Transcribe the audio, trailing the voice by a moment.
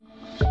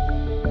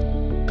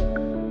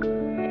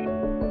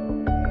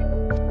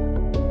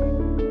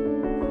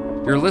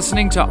You're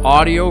listening to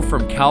audio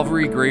from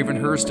Calvary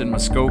Gravenhurst in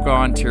Muskoka,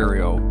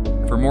 Ontario.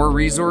 For more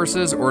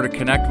resources or to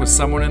connect with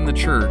someone in the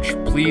church,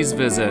 please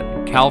visit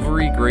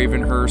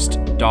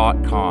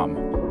calvarygravenhurst.com.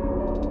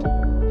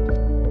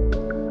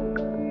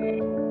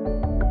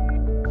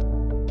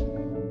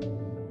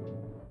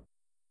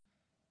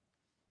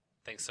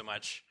 Thanks so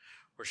much,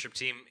 worship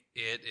team.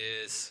 It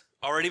has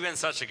already been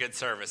such a good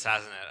service,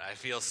 hasn't it? I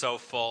feel so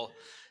full.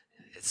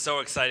 It's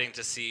so exciting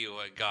to see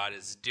what God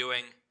is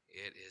doing.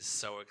 It is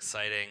so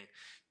exciting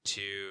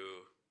to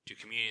do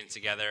communion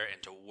together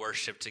and to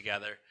worship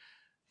together.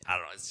 I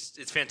don't know,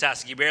 it's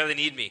fantastic. You barely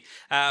need me.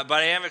 But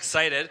I am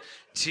excited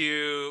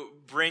to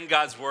bring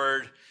God's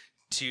word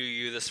to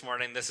you this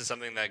morning. This is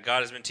something that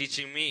God has been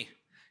teaching me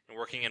and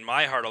working in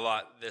my heart a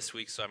lot this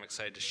week, so I'm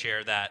excited to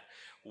share that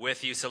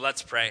with you. So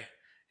let's pray,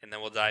 and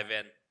then we'll dive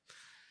in.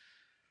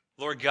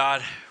 Lord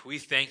God, we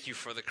thank you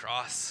for the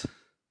cross.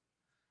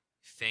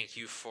 Thank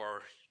you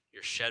for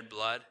your shed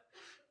blood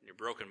and your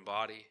broken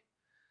body.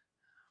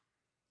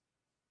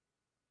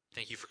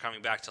 Thank you for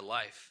coming back to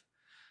life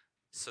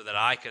so that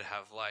I could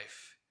have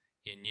life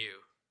in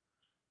you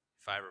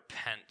if I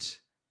repent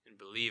and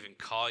believe and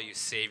call you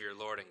Savior,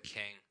 Lord, and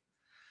King.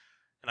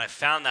 And I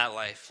found that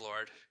life,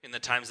 Lord, in the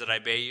times that I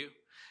obey you,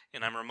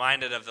 and I'm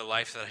reminded of the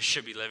life that I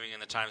should be living in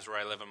the times where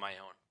I live on my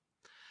own.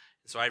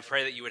 And so I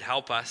pray that you would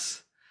help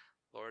us,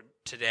 Lord,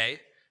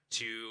 today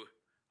to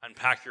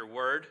unpack your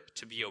word,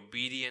 to be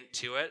obedient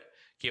to it.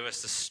 Give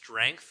us the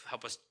strength.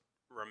 Help us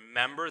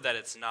remember that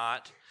it's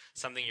not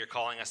something you're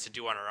calling us to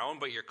do on our own,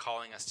 but you're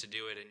calling us to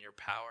do it in your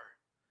power.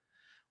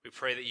 We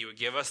pray that you would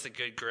give us the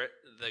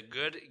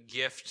good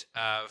gift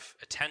of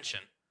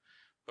attention,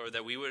 Lord,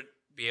 that we would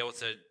be able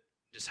to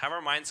just have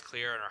our minds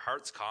clear and our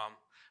hearts calm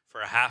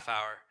for a half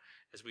hour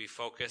as we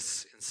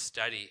focus and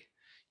study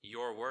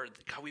your word.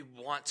 God, we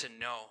want to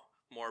know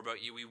more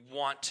about you. We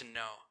want to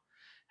know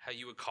how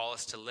you would call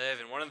us to live.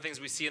 And one of the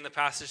things we see in the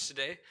passage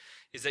today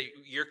is that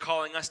you're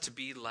calling us to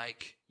be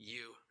like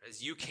you.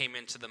 As you came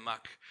into the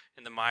muck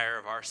and the mire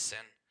of our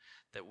sin,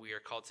 that we are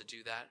called to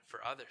do that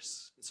for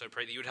others. And so I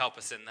pray that you would help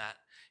us in that.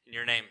 In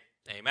your name,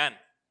 amen.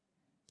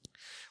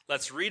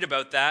 Let's read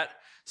about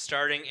that,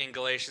 starting in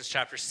Galatians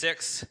chapter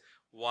 6,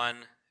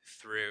 1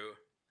 through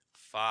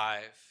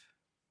 5.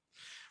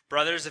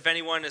 Brothers, if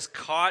anyone is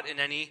caught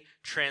in any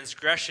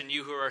transgression,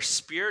 you who are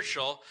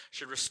spiritual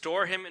should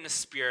restore him in a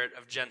spirit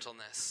of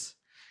gentleness.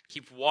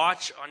 Keep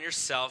watch on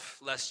yourself,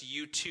 lest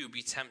you too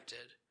be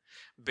tempted.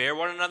 Bear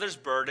one another's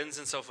burdens,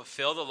 and so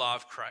fulfill the law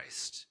of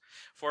Christ.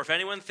 For if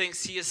anyone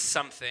thinks he is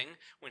something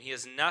when he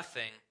is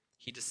nothing,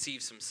 he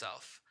deceives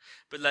himself.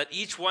 But let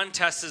each one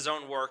test his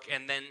own work,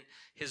 and then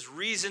his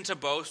reason to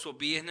boast will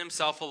be in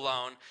himself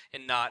alone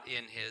and not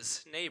in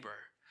his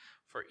neighbor.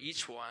 For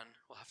each one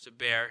will have to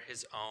bear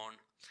his own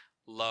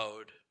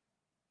load.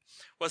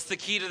 What's the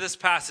key to this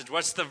passage?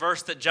 What's the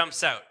verse that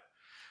jumps out?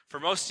 For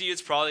most of you,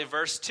 it's probably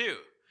verse 2.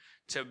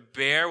 To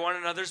bear one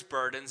another's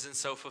burdens and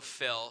so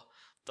fulfill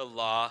the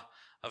law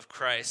of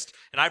Christ.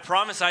 And I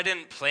promise I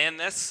didn't plan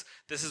this.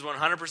 This is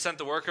 100%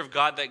 the work of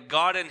God, that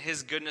God in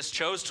his goodness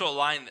chose to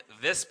align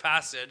this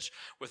passage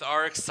with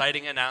our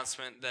exciting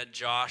announcement that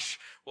Josh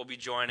will be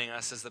joining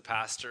us as the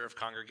pastor of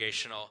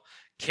Congregational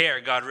Care.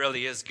 God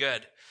really is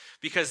good.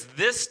 Because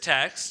this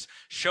text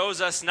shows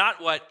us not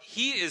what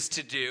he is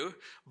to do,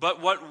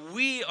 but what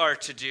we are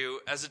to do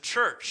as a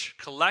church,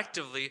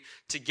 collectively,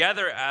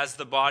 together as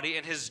the body.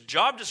 And his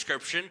job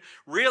description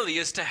really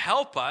is to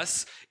help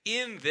us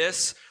in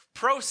this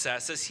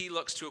process as he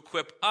looks to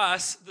equip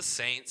us, the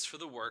saints, for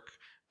the work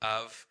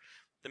of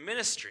the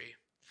ministry.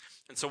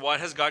 And so what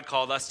has God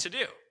called us to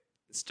do?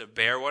 It's to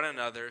bear one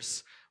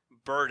another's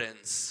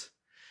burdens.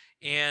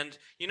 And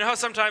you know how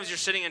sometimes you're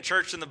sitting in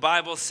church and the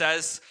Bible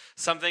says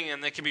something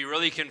and it can be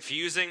really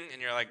confusing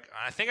and you're like,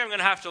 I think I'm going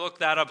to have to look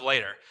that up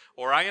later.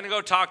 Or I'm going to go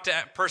talk to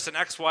person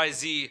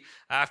XYZ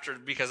after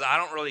because I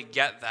don't really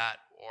get that.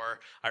 Or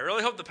I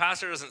really hope the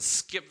pastor doesn't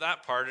skip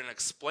that part and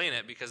explain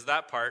it because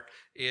that part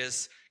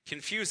is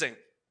confusing.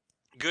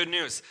 Good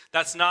news.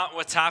 That's not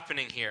what's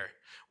happening here.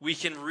 We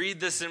can read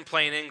this in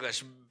plain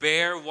English.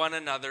 Bear one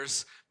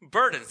another's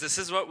burdens. This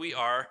is what we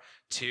are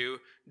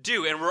to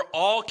do. And we're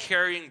all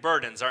carrying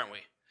burdens, aren't we?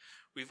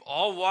 We've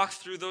all walked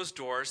through those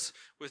doors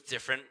with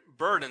different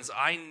burdens.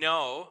 I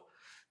know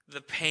the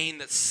pain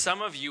that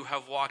some of you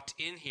have walked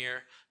in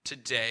here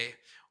today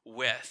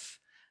with.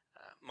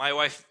 My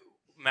wife,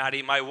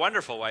 Maddie, my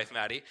wonderful wife,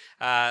 Maddie,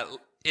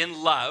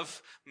 in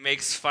love,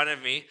 makes fun of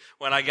me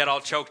when I get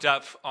all choked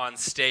up on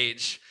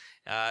stage.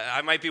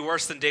 I might be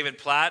worse than David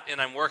Platt,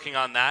 and I'm working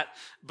on that,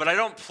 but I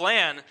don't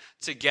plan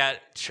to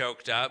get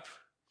choked up.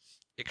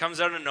 It comes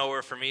out of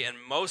nowhere for me, and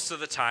most of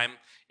the time,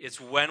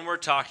 it's when we're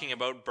talking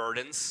about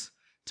burdens,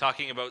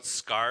 talking about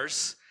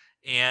scars,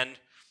 and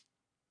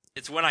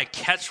it's when I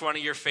catch one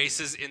of your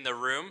faces in the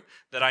room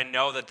that I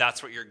know that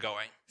that's what you're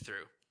going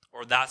through,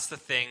 or that's the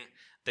thing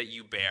that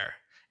you bear,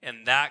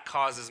 and that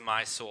causes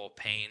my soul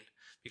pain,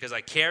 because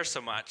I care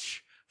so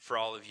much for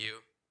all of you.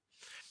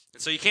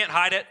 And so you can't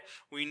hide it.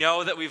 We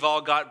know that we've all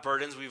got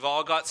burdens. We've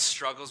all got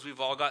struggles. We've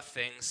all got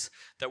things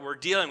that we're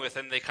dealing with.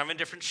 And they come in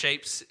different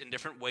shapes, in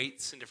different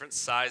weights, in different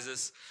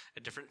sizes,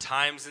 at different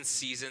times and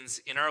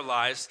seasons in our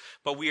lives.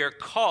 But we are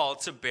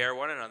called to bear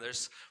one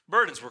another's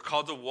burdens. We're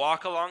called to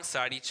walk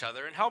alongside each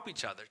other and help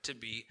each other, to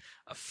be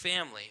a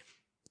family.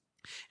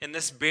 And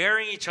this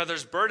bearing each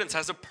other's burdens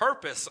has a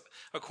purpose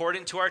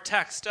according to our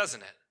text,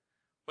 doesn't it?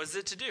 What is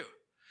it to do?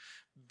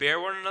 Bear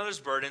one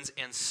another's burdens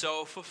and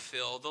so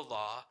fulfill the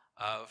law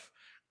of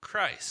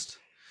Christ.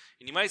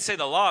 And you might say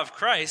the law of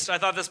Christ. I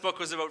thought this book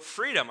was about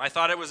freedom. I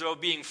thought it was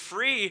about being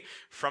free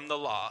from the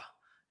law.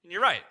 And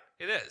you're right,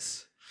 it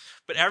is.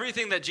 But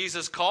everything that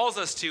Jesus calls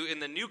us to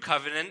in the new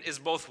covenant is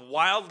both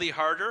wildly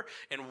harder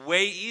and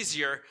way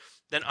easier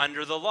than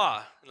under the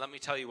law. And let me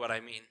tell you what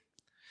I mean.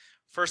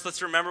 First,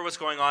 let's remember what's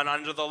going on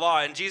under the law.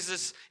 And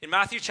Jesus, in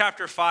Matthew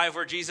chapter 5,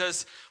 where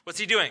Jesus, what's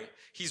he doing?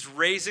 He's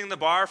raising the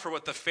bar for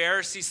what the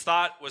Pharisees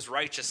thought was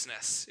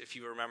righteousness, if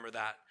you remember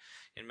that.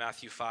 In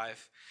Matthew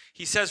 5.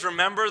 He says,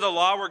 remember the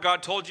law where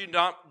God told you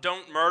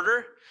don't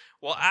murder?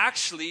 Well,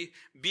 actually,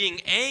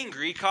 being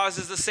angry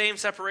causes the same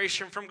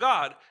separation from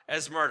God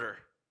as murder.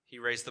 He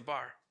raised the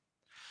bar.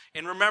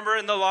 And remember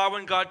in the law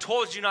when God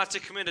told you not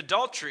to commit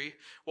adultery?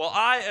 Well,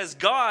 I, as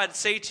God,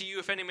 say to you,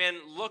 if any man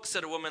looks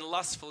at a woman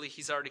lustfully,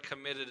 he's already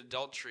committed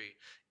adultery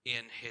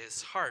in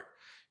his heart.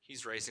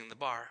 He's raising the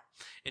bar.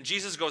 And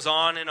Jesus goes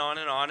on and on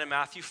and on in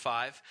Matthew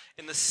 5.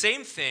 And the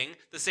same thing,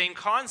 the same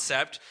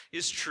concept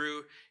is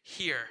true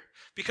here.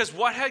 Because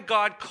what had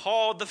God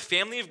called the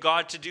family of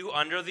God to do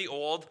under the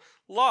old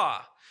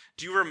law?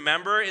 Do you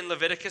remember in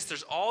Leviticus,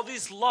 there's all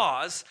these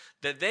laws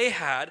that they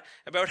had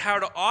about how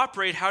to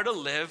operate, how to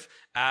live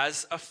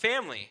as a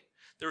family.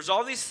 There was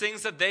all these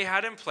things that they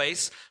had in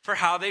place for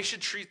how they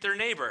should treat their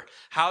neighbor,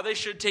 how they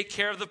should take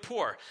care of the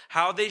poor,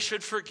 how they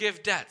should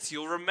forgive debts.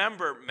 You'll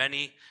remember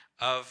many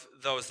of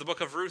those. The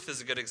book of Ruth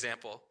is a good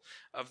example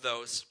of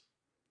those.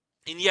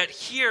 And yet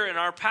here in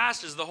our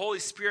passage, the Holy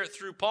Spirit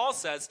through Paul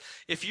says,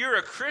 if you're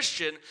a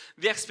Christian,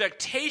 the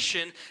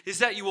expectation is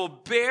that you will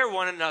bear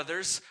one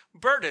another's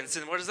burdens.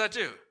 And what does that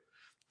do?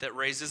 That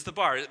raises the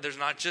bar. There's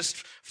not just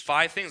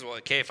 5 things. Well,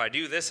 okay, if I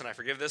do this and I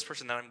forgive this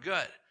person, then I'm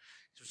good.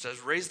 It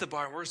says raise the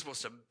bar, and we're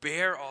supposed to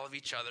bear all of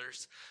each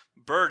other's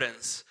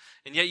burdens.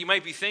 And yet you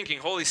might be thinking,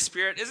 Holy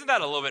Spirit, isn't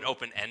that a little bit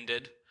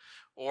open-ended?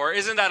 Or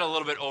isn't that a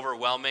little bit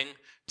overwhelming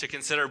to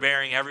consider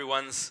bearing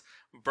everyone's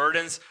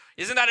burdens?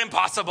 Isn't that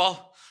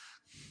impossible?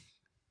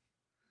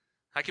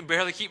 I can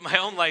barely keep my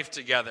own life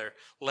together,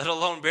 let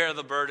alone bear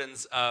the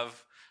burdens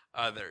of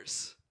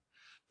others.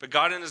 But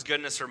God in his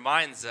goodness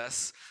reminds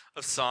us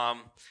of Psalm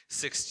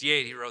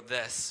 68. He wrote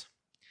this,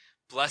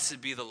 blessed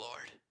be the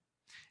Lord.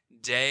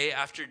 Day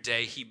after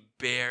day, he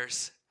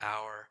bears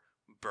our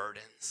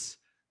burdens.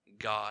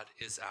 God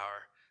is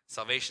our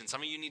salvation.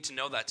 Some of you need to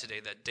know that today,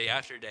 that day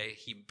after day,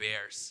 he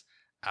bears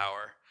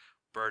our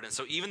burden.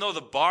 So even though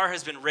the bar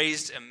has been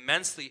raised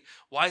immensely,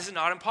 why is it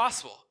not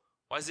impossible?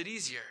 Why is it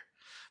easier?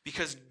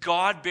 Because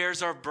God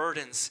bears our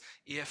burdens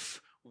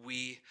if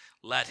we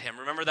let him.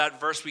 Remember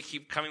that verse we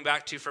keep coming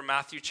back to from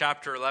Matthew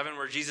chapter 11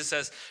 where Jesus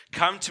says,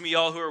 come to me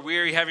all who are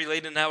weary, heavy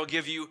laden, and I will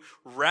give you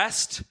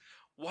rest.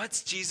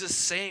 What's Jesus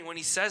saying when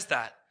he says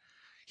that?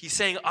 He's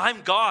saying,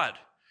 I'm God.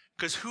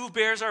 Because who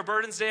bears our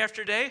burdens day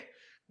after day?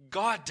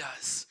 God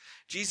does.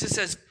 Jesus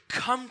says,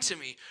 come to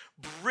me,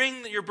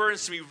 bring your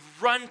burdens to me,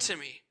 run to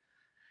me.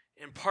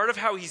 And part of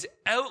how he's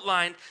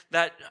outlined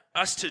that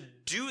us to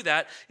do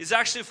that is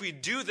actually if we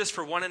do this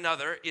for one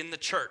another in the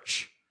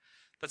church.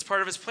 That's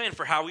part of his plan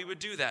for how we would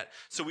do that.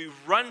 So we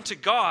run to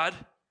God,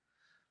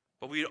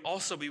 but we'd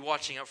also be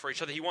watching out for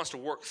each other. He wants to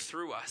work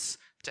through us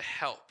to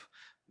help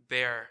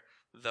bear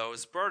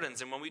those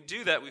burdens. And when we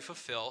do that, we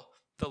fulfill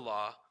the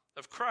law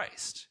of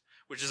Christ,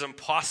 which is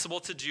impossible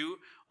to do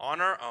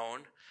on our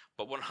own,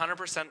 but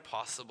 100%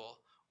 possible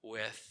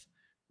with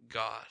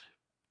God.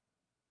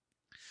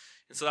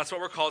 And so that's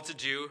what we're called to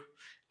do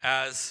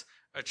as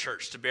a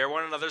church, to bear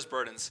one another's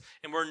burdens.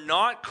 And we're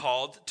not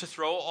called to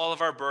throw all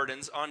of our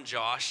burdens on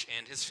Josh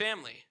and his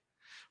family.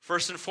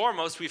 First and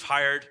foremost, we've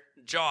hired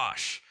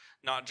Josh,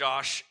 not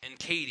Josh and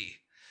Katie.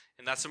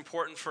 And that's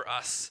important for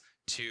us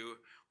to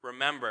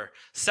remember.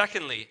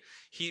 Secondly,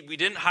 we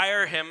didn't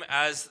hire him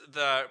as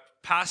the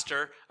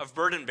pastor of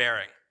burden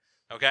bearing.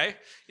 Okay?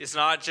 It's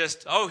not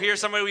just, oh,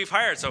 here's somebody we've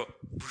hired. So,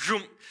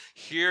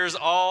 here's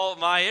all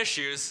my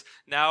issues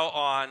now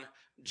on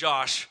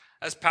Josh.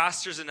 As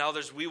pastors and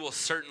elders, we will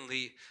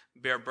certainly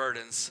bear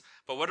burdens.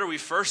 But what are we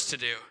first to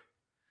do?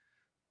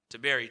 To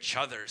bear each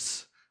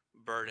other's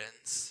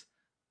burdens.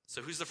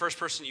 So who's the first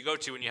person you go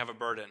to when you have a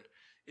burden?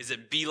 Is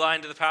it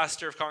beeline to the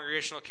pastor of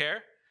congregational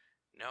care?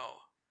 No.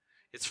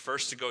 It's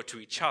first to go to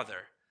each other.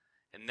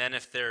 And then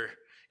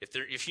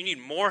if you need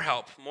more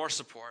help, more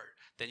support,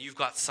 then you've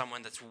got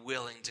someone that's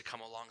willing to come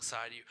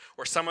alongside you,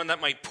 or someone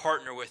that might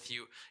partner with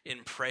you in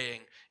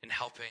praying and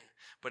helping.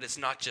 But it's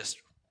not just,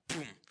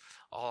 boom,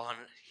 all on,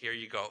 here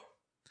you go.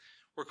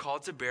 We're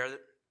called to bear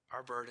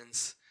our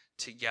burdens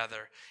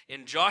together.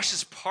 And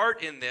Josh's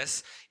part in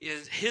this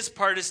his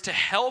part is to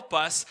help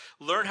us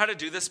learn how to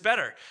do this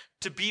better,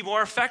 to be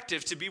more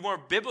effective, to be more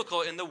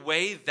biblical in the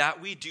way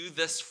that we do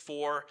this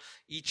for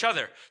each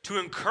other, to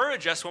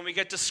encourage us when we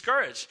get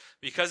discouraged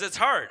because it's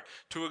hard,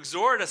 to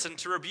exhort us and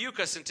to rebuke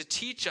us and to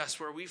teach us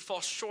where we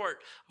fall short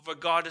of what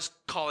God is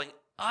calling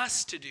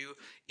us to do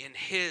in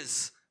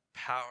his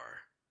power.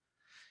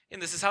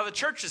 And this is how the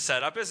church is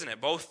set up, isn't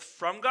it? Both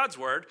from God's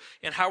word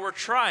and how we're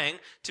trying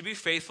to be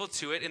faithful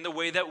to it in the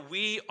way that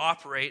we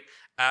operate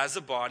as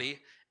a body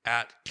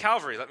at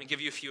Calvary. Let me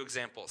give you a few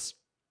examples.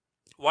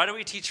 Why do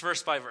we teach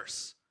verse by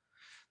verse?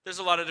 There's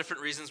a lot of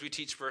different reasons we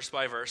teach verse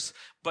by verse,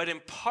 but in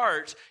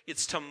part,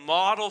 it's to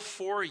model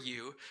for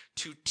you,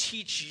 to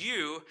teach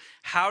you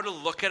how to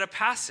look at a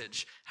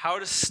passage, how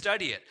to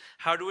study it,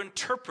 how to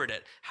interpret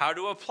it, how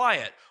to apply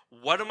it.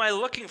 What am I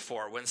looking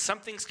for? When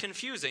something's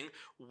confusing,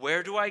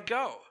 where do I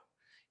go?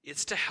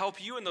 It's to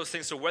help you in those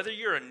things. So whether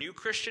you're a new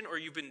Christian or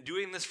you've been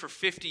doing this for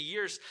 50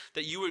 years,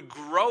 that you would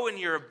grow in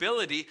your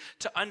ability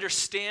to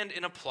understand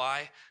and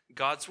apply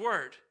God's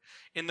word.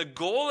 And the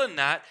goal in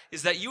that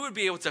is that you would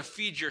be able to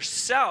feed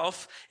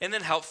yourself and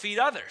then help feed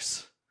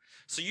others.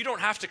 So you don't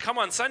have to come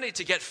on Sunday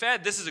to get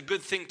fed. This is a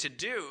good thing to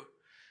do.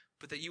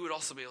 But that you would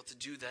also be able to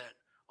do that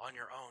on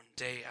your own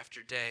day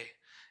after day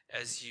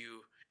as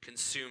you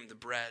consume the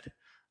bread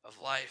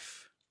of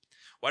life.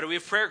 Why do we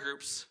have prayer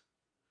groups?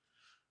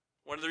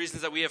 One of the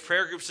reasons that we have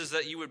prayer groups is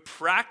that you would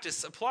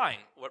practice applying.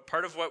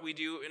 Part of what we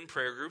do in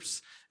prayer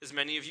groups, as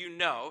many of you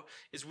know,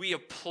 is we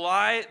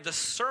apply the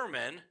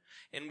sermon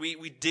and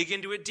we dig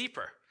into it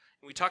deeper.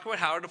 And we talk about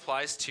how it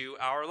applies to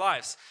our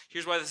lives.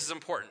 Here's why this is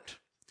important.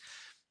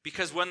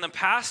 Because when the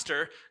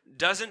pastor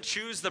doesn't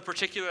choose the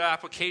particular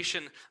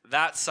application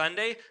that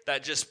Sunday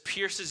that just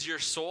pierces your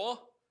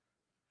soul,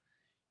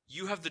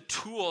 you have the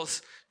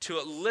tools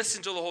to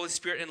listen to the Holy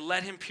Spirit and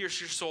let him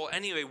pierce your soul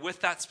anyway with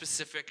that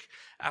specific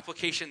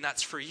application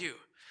that's for you.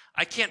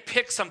 I can't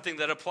pick something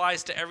that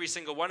applies to every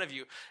single one of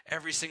you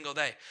every single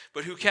day.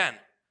 But who can?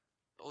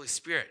 The Holy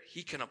Spirit.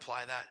 He can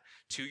apply that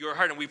to your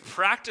heart. And we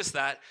practice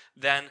that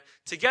then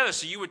together.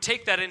 So you would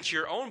take that into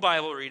your own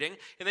Bible reading,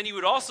 and then you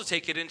would also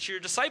take it into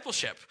your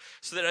discipleship.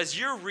 So that as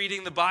you're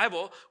reading the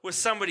Bible with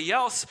somebody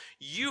else,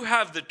 you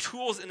have the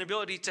tools and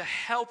ability to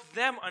help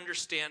them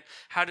understand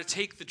how to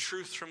take the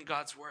truth from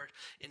God's word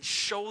and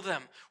show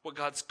them what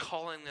God's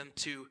calling them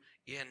to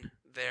in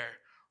their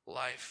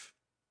life.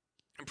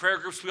 In prayer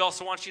groups, we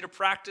also want you to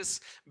practice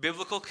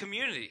biblical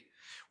community,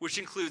 which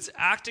includes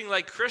acting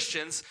like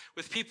Christians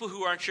with people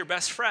who aren't your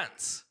best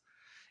friends.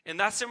 And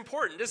that's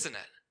important, isn't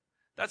it?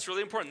 That's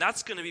really important.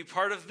 That's going to be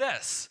part of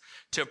this,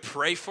 to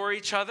pray for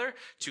each other,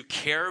 to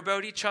care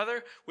about each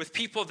other with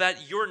people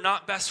that you're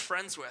not best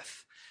friends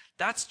with.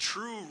 That's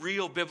true,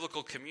 real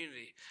biblical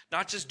community,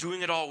 not just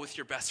doing it all with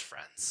your best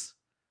friends.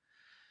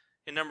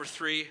 And number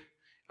 3,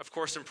 of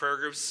course, in prayer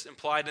groups,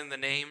 implied in the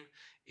name,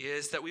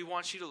 is that we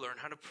want you to learn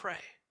how to pray.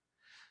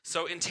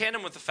 So in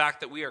tandem with the fact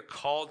that we are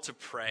called to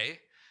pray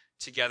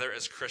together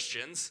as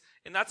Christians,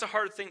 and that's a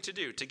hard thing to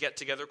do, to get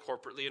together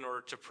corporately in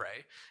order to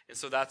pray. And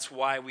so that's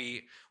why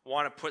we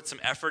want to put some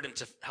effort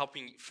into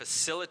helping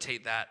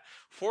facilitate that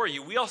for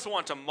you. We also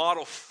want to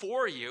model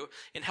for you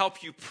and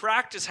help you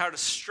practice how to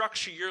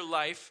structure your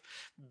life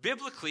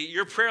biblically,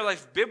 your prayer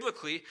life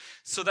biblically,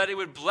 so that it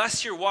would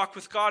bless your walk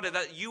with God and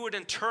that you would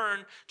in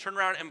turn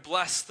around and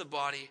bless the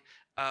body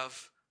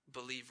of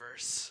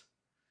believers.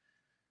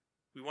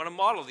 We want to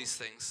model these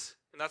things,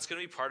 and that's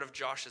going to be part of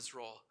Josh's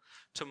role,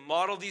 to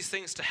model these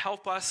things to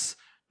help us,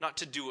 not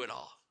to do it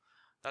all.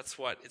 That's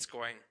what it's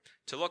going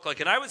to look like.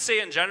 And I would say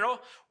in general,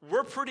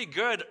 we're pretty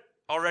good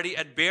already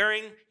at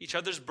bearing each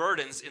other's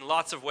burdens in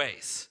lots of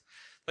ways.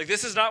 Like,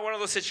 this is not one of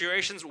those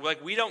situations where,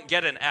 like, we don't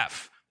get an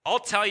F. I'll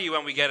tell you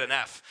when we get an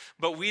F,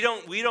 but we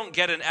don't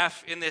get an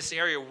F in this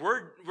area.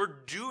 We're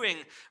doing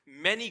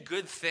many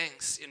good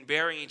things in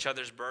bearing each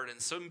other's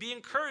burdens. So be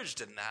encouraged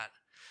in that.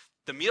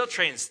 The meal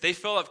trains, they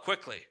fill up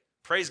quickly.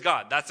 Praise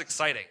God. That's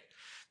exciting.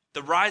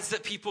 The rides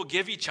that people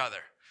give each other,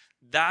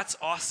 that's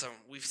awesome.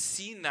 We've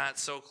seen that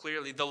so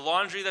clearly. The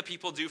laundry that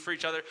people do for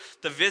each other,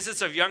 the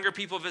visits of younger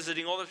people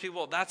visiting older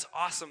people, that's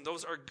awesome.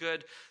 Those are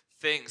good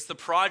things. The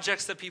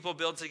projects that people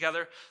build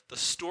together, the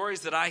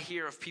stories that I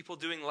hear of people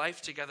doing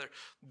life together,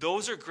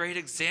 those are great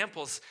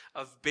examples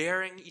of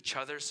bearing each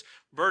other's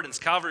burdens.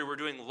 Calvary, we're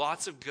doing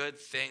lots of good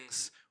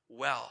things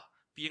well.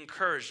 Be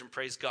encouraged and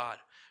praise God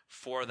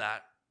for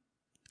that.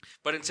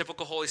 But in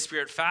typical Holy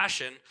Spirit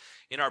fashion,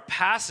 in our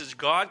passage,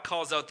 God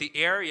calls out the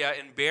area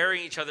in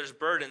bearing each other's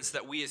burdens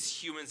that we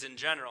as humans in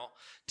general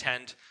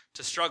tend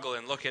to struggle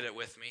in. Look at it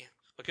with me.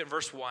 Look at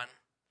verse 1.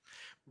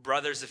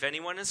 Brothers, if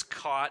anyone is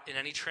caught in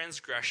any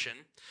transgression,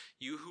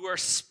 you who are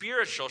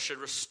spiritual should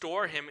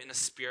restore him in a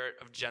spirit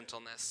of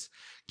gentleness.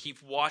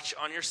 Keep watch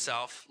on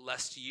yourself,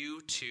 lest you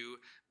too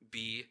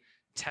be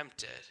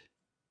tempted.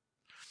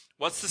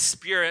 What's the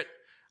spirit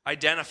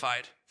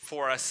identified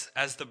for us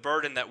as the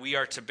burden that we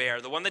are to bear?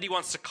 The one that he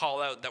wants to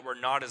call out that we're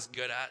not as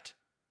good at.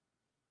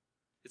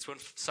 It's when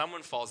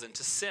someone falls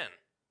into sin.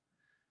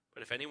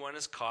 But if anyone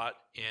is caught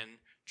in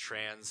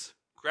transgression.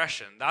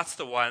 transgression. That's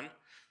the one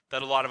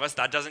that a lot of us,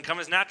 that doesn't come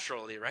as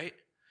naturally, right?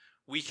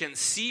 We can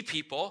see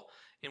people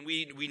and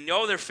we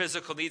know their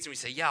physical needs and we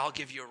say, yeah, I'll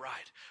give you a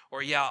ride.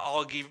 Or yeah,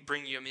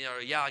 bring you a meal.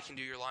 Or yeah, I can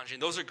do your laundry.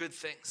 And those are good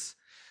things.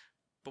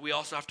 But we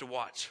also have to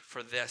watch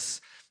for this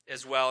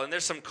as well. And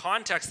there's some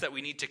context that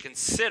we need to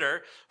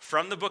consider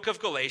from the book of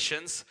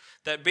Galatians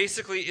that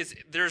basically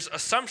there's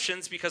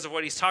assumptions because of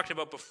what he's talked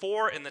about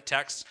before in the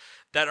text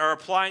that are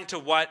applying to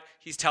what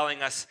he's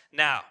telling us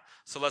now.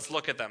 So let's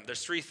look at them.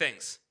 There's 3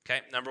 things.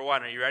 Okay, number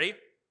 1, are you ready?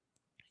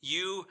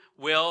 You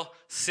will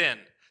sin.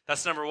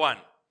 That's number 1.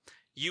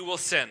 You will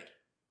sin.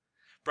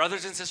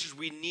 Brothers and sisters,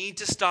 we need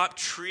to stop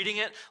treating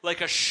it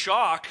like a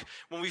shock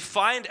when we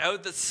find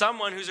out that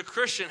someone who's a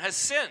Christian has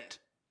sinned.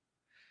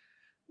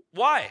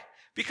 Why?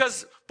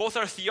 Because both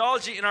our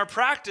theology and our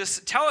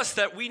practice tell us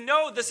that we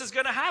know this is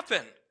going to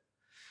happen.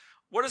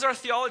 What does our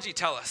theology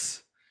tell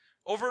us?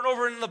 Over and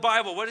over in the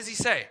Bible, what does he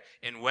say?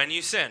 And when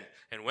you sin,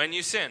 and when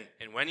you sin,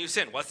 and when you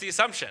sin. What's the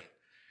assumption?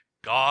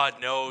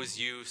 God knows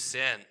you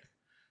sin.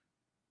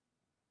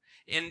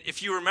 And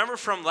if you remember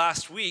from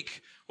last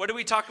week, what did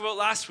we talk about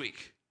last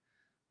week?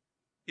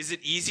 Is it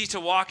easy to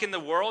walk in the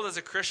world as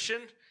a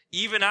Christian,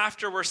 even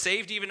after we're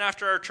saved, even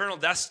after our eternal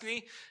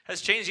destiny has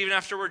changed, even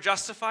after we're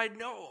justified?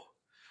 No.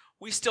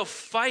 We still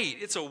fight.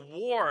 It's a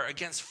war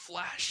against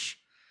flesh.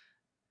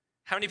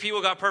 How many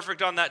people got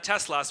perfect on that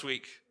test last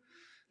week?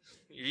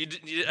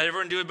 Did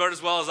everyone do about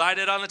as well as I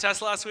did on the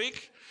test last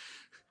week?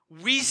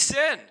 We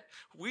sin.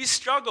 We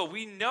struggle.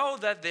 We know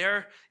that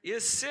there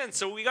is sin.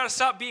 So we got to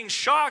stop being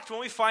shocked when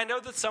we find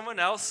out that someone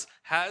else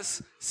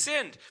has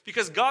sinned.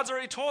 Because God's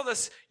already told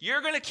us,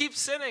 you're going to keep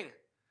sinning.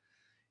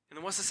 And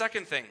then what's the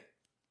second thing?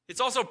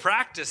 It's also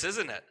practice,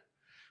 isn't it?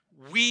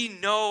 We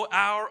know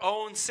our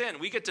own sin.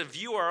 We get to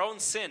view our own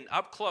sin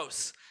up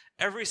close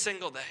every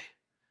single day.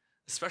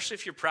 Especially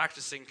if you're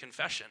practicing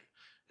confession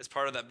as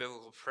part of that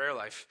biblical prayer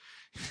life.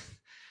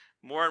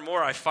 More and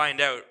more I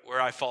find out where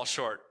I fall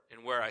short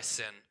and where I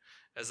sin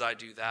as I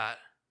do that.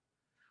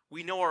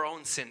 We know our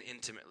own sin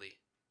intimately,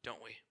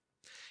 don't we?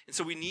 And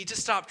so we need to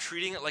stop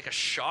treating it like a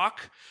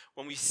shock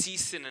when we see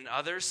sin in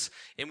others,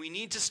 and we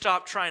need to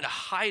stop trying to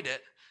hide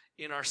it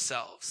in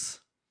ourselves.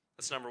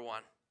 That's number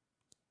 1.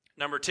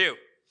 Number 2,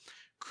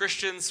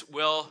 Christians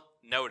will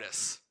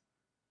notice.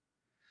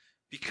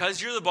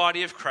 Because you're the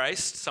body of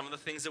Christ, some of the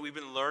things that we've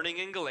been learning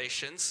in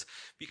Galatians,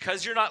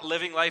 because you're not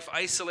living life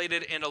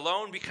isolated and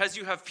alone, because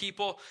you have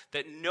people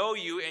that know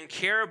you and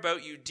care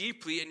about you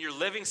deeply, and you're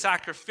living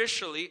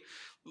sacrificially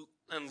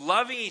and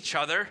loving each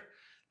other,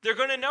 they're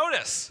going to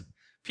notice.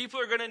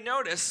 People are going to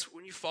notice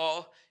when you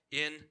fall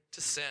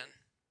into sin.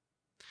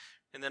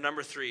 And then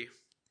number 3,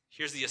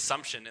 here's the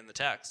assumption in the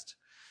text,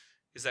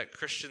 is that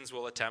Christians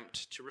will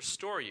attempt to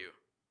restore you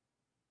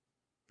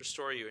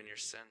in your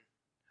sin.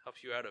 Help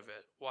you out of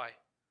it. Why?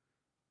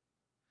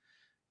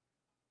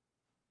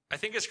 I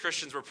think as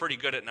Christians, we're pretty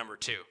good at number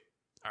 2,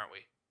 aren't we?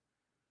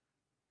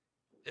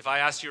 If I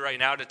asked you right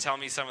now to tell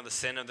me some of the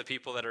sin of the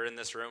people that are in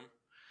this room,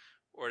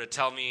 or to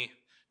tell me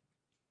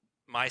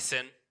my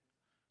sin,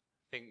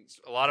 I think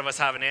a lot of us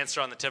have an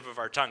answer on the tip of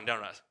our tongue,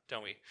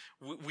 don't we?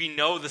 We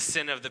know the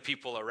sin of the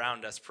people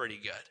around us pretty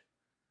good.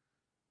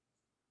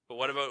 But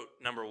what about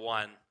number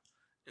 1,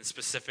 and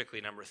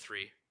specifically number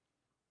 3?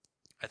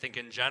 I think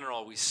in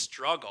general, we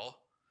struggle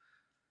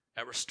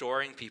at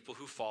restoring people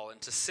who fall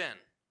into sin.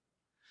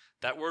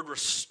 That word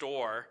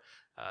restore,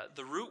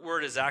 the root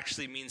word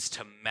actually means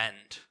to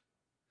mend.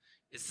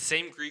 It's the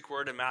same Greek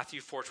word in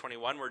Matthew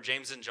 4:21 where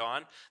James and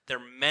John, they're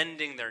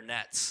mending their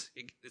nets.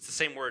 It's the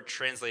same word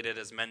translated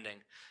as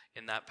mending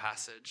in that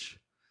passage.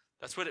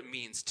 That's what it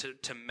means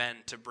to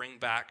mend, to bring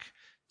back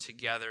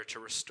together, to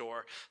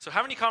restore. So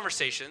how many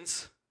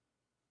conversations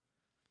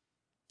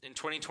in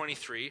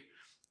 2023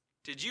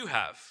 did you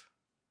have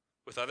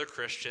with other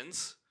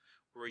Christians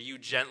where you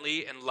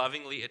gently and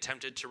lovingly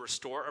attempted to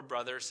restore a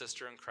brother or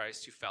sister in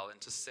Christ who fell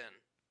into sin?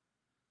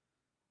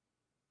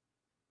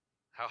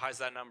 How high is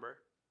that number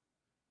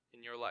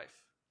in your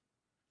life?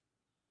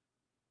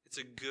 It's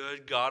a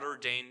good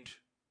God-ordained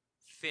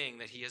thing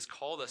that he has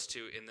called us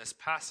to in this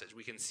passage.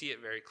 We can see it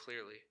very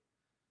clearly.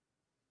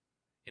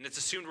 And it's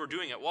assumed we're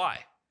doing it.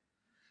 Why?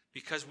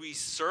 Because we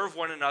serve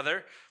one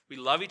another, we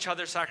love each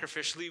other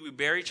sacrificially, we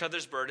bear each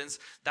other's burdens.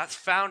 That's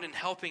found in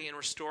helping and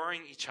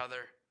restoring each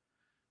other.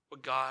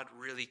 What God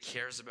really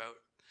cares about.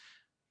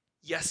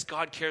 Yes,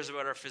 God cares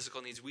about our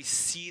physical needs. We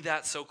see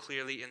that so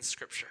clearly in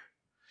Scripture.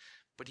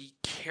 But he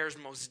cares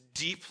most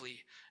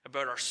deeply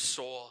about our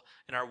soul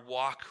and our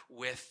walk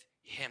with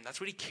him. That's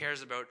what he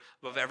cares about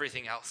above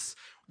everything else.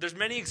 There's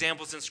many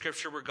examples in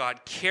Scripture where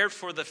God cared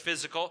for the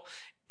physical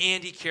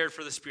and he cared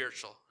for the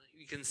spiritual.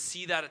 You can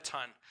see that a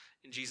ton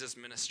in Jesus'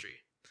 ministry.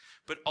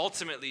 But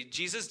ultimately,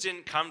 Jesus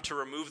didn't come to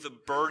remove the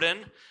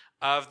burden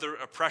of the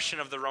oppression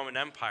of the Roman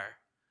Empire.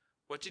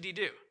 What did he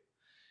do?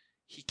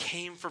 He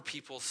came for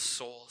people's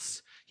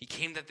souls. He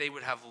came that they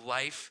would have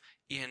life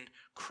in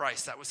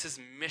Christ. That was his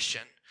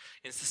mission.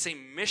 And it's the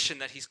same mission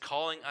that he's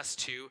calling us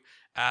to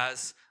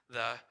as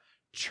the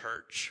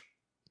church.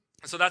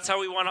 And so that's how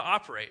we want to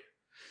operate.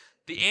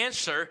 The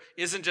answer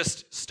isn't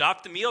just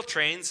stop the meal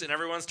trains and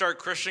everyone start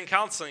Christian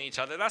counseling each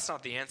other. That's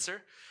not the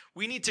answer.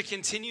 We need to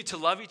continue to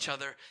love each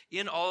other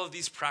in all of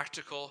these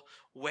practical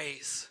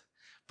ways.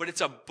 But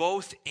it's a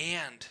both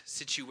and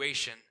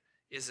situation,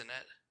 isn't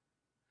it?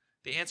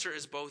 The answer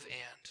is both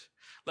and.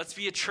 Let's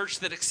be a church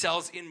that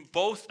excels in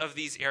both of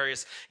these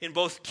areas, in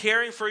both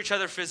caring for each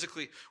other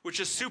physically, which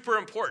is super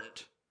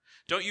important.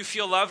 Don't you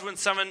feel loved when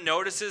someone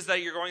notices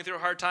that you're going through a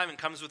hard time and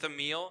comes with a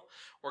meal,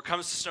 or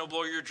comes to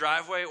snowblow your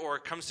driveway, or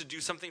comes to do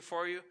something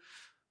for you?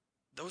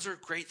 Those are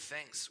great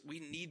things. We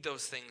need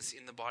those things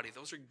in the body.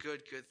 Those are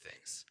good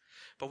things.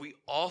 But we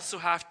also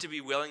have to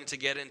be willing to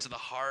get into the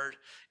hard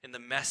and the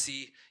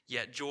messy,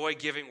 yet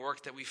joy-giving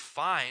work that we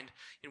find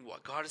in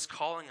what God is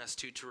calling us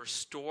to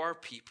restore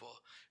people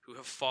who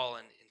have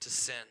fallen into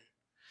sin.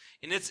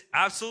 And it's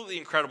absolutely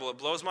incredible. It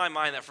blows my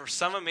mind that for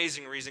some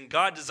amazing reason,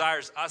 God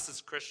desires us as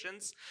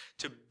Christians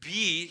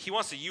He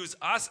wants to use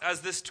us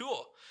as this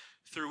tool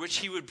through which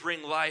he would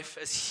bring life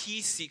as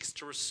he seeks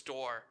to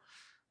restore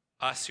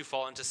us who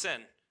fall into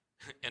sin.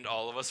 And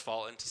all of us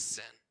fall into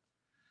sin.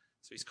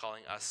 So he's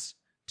calling us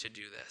to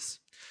do this.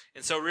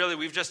 And so really,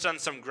 we've just done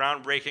some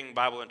groundbreaking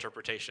Bible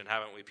interpretation,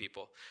 haven't we,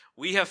 people?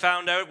 We have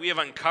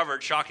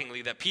uncovered,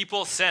 shockingly, that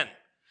people sin.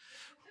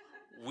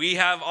 We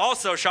have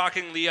also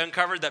shockingly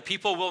uncovered that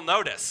people will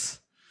notice.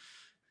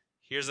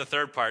 Here's the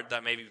third part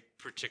that maybe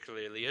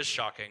particularly is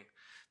shocking,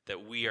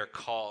 that we are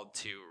called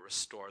to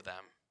restore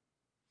them.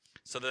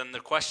 So then the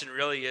question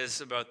really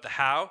is about the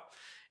how,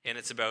 and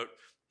it's about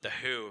the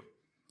who.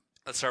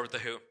 Let's start with the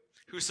who.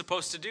 Who's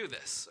supposed to do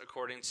this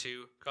according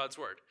to God's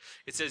word?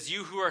 It says,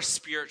 you who are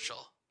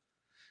spiritual.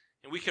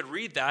 And we could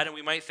read that and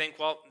we might think,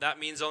 well, that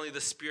means only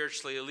the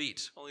spiritually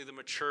elite, only the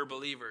mature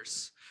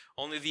believers,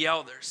 only the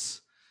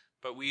elders.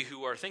 But we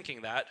who are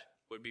thinking that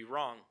would be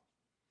wrong.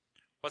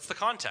 What's the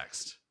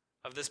context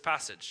of this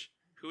passage?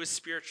 Who is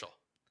spiritual?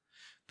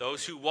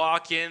 Those who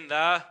walk in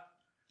the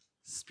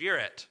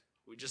Spirit.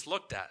 We just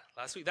looked at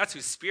last week. That's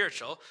who's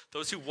spiritual.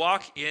 Those who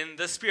walk in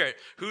the Spirit.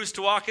 Who's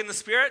to walk in the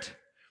Spirit?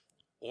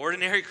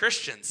 Ordinary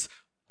Christians.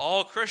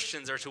 All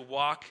Christians are to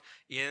walk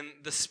in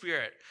the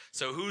Spirit.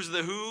 So who's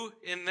the who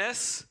in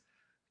this?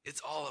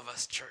 It's all of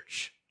us,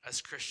 church.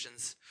 As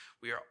Christians,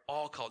 we are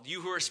all called.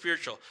 You who are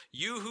spiritual,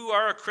 you who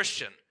are a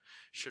Christian,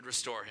 should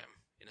restore him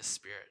in a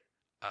spirit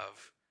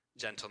of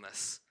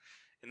gentleness.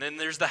 And then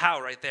there's the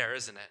how right there,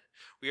 isn't it?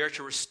 We are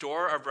to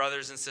restore our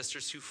brothers and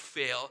sisters who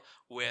fail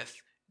with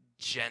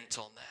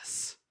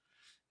gentleness.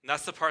 And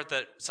that's the part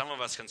that some of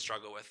us can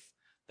struggle with.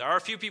 There are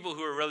a few people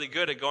who are really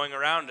good at going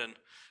around and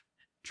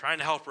trying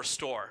to help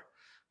restore.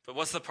 But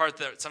what's the part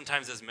that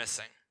sometimes is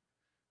missing?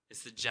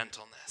 It's the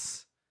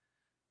gentleness.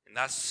 And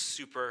that's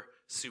super,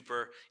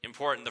 super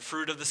important. The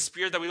fruit of the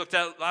Spirit that we looked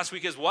at last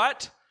week is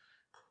what?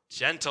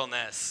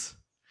 Gentleness.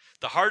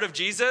 The heart of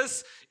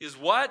Jesus is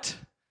what?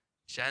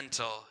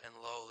 Gentle and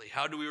lowly.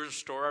 How do we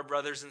restore our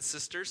brothers and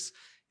sisters?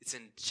 It's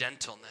in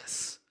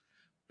gentleness,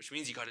 which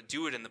means you got to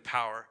do it in the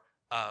power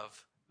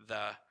of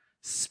the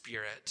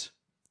Spirit.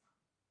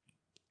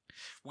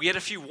 We had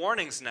a few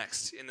warnings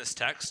next in this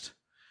text,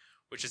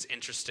 which is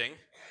interesting.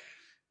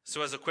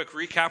 So as a quick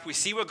recap, we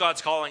see what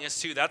God's calling us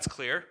to. That's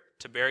clear.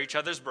 To bear each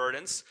other's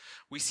burdens.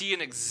 We see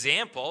an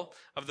example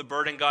of the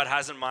burden God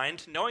has in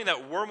mind, knowing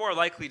that we're more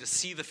likely to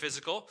see the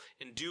physical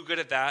and do good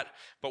at that,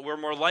 but we're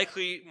more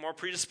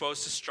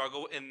predisposed to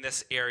struggle in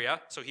this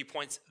area. So he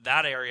points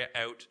that area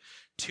out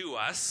to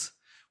us.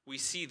 We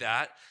see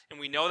that, and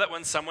we know that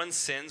when someone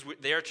sins,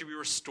 they are to be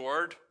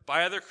restored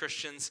by other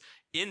Christians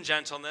in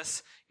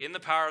gentleness, in the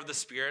power of the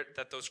Spirit,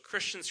 that those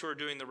Christians who are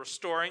doing the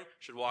restoring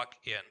should walk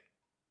in.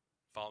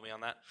 Follow me on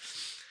that?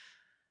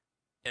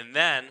 And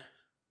then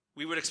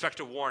we would expect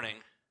a warning.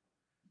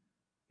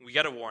 We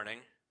get a warning.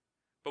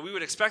 But we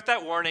would expect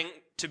that warning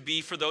to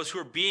be for those who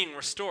are being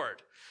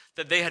restored.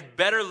 That they had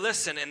better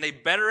listen and they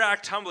better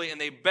act humbly and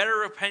they better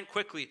repent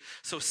quickly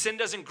so sin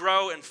doesn't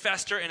grow and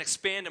fester and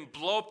expand and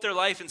blow up their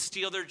life and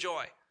steal their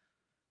joy.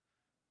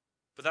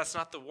 But that's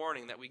not the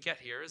warning that we get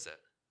here, is it?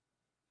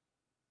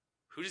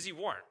 Who does he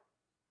warn?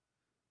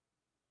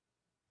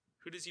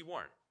 Who does he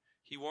warn?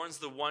 He warns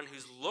the one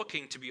who's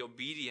looking to be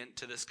obedient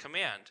to this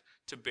command,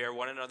 to bear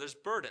one another's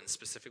burdens,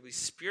 specifically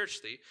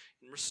spiritually,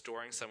 in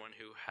restoring someone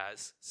who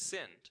has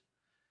sinned.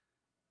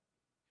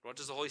 What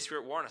does the Holy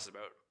Spirit warn us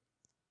about?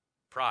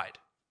 Pride.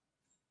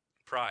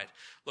 Pride.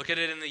 Look at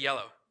it in the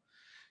yellow.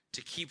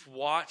 To keep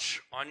watch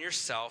on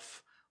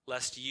yourself,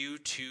 lest you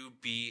too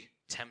be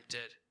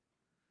tempted.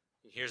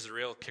 And here's the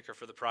real kicker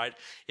for the pride.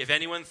 If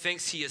anyone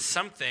thinks he is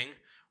something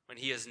when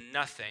he is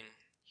nothing,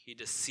 he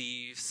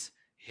deceives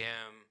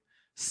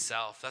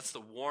himself. That's the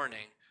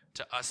warning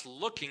to us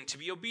looking to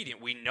be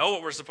obedient. We know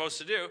what we're supposed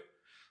to do,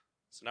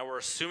 so now we're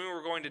assuming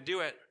we're going to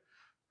do it.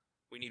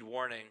 We need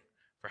warning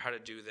for how to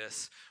do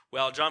this.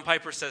 Well, John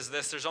Piper says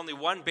this: there's only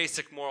one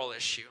basic moral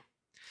issue: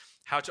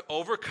 how to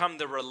overcome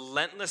the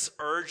relentless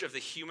urge of the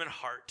human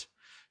heart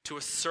to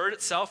assert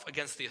itself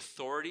against the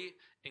authority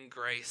and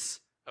grace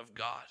of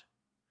God.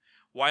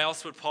 Why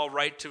else would Paul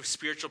write to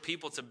spiritual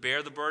people to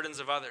bear the burdens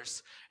of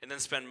others and then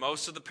spend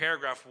most of the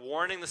paragraph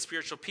warning the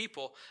spiritual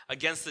people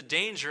against the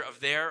danger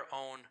of their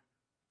own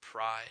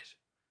pride?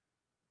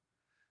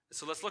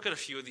 So let's look at a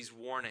few of these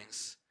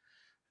warnings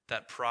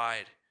that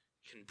pride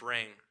can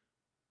bring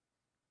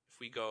if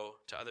we go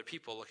to other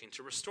people looking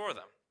to restore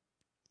them.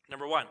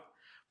 Number one,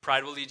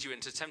 pride will lead you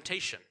into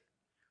temptation.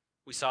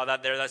 We saw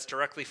that there. That's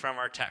directly from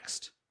our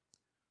text.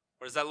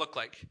 What does that look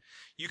like?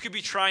 You could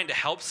be trying to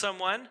help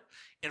someone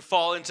and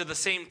fall into the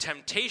same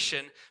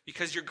temptation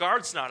because your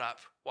guard's not up.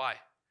 Why?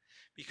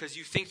 Because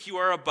you think you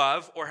are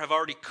above or have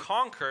already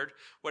conquered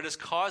what has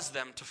caused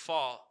them to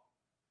fall.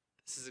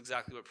 This is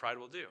exactly what pride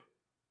will do,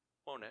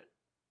 won't it?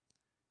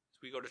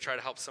 As we go to try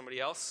to help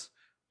somebody else,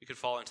 we could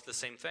fall into the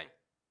same thing.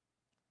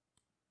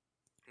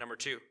 Number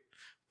two,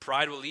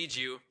 pride will lead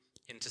you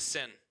into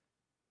sin.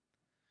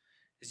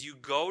 As you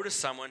go to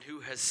someone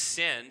who has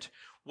sinned,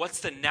 what's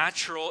the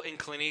natural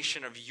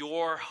inclination of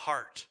your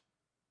heart?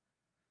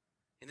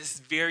 And this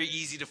is very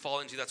easy to fall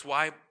into. That's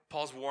why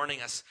Paul's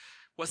warning us.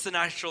 What's the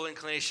natural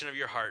inclination of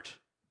your heart?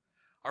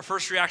 Our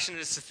first reaction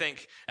is to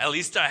think, at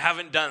least I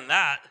haven't done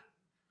that.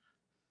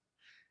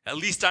 At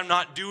least I'm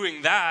not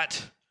doing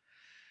that.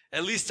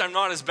 At least I'm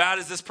not as bad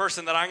as this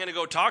person that I'm going to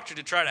go talk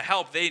to try to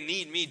help. They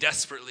need me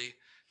desperately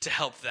to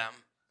help them.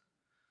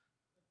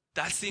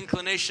 That's the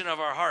inclination of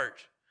our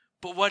heart.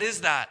 But what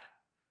is that?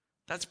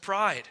 That's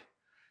pride.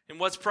 And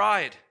what's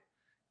pride?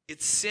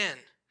 It's sin.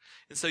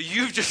 And so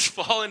you've just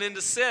fallen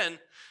into sin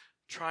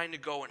trying to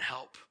go and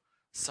help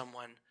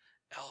someone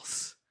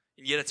else.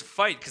 And yet it's a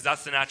fight because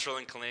that's the natural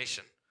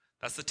inclination.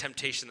 That's the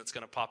temptation that's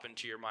going to pop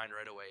into your mind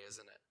right away,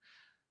 isn't it?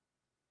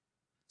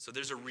 So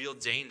there's a real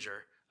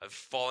danger of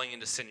falling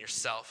into sin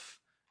yourself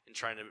and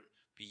trying to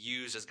be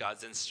used as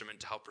God's instrument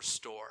to help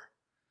restore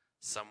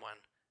someone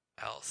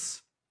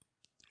else.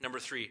 Number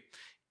three,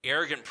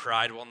 arrogant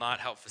pride will not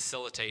help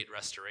facilitate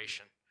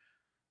restoration.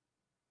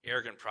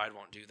 Arrogant pride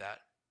won't do that.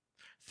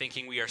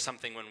 Thinking we are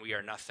something when we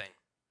are nothing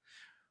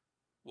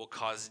will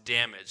cause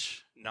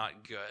damage,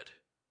 not good.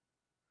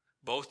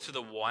 Both to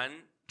the one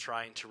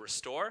trying to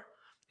restore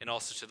and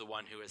also to the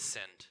one who has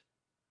sinned.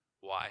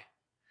 Why?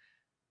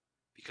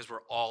 Because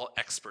we're all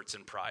experts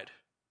in pride.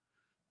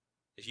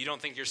 If you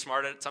don't think you're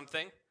smart at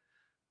something,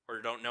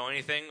 or don't know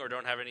anything, or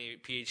don't have any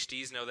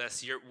PhDs, know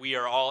this, we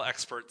are all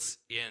experts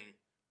in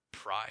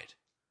pride.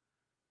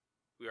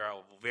 We are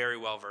all very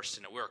well versed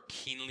in it. We are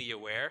keenly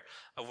aware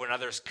of when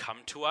others come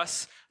to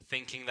us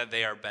thinking that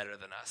they are better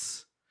than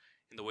us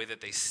in the way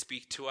that they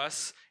speak to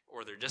us,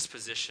 or their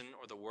disposition,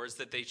 or the words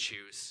that they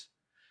choose.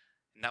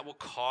 And that will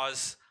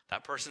cause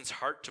that person's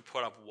heart to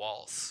put up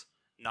walls,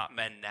 not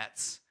mend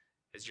nets,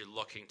 as you're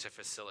looking to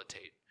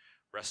facilitate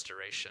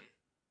restoration.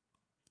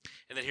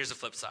 And then here's the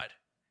flip side,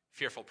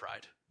 fearful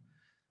pride.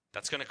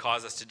 That's going to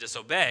cause us to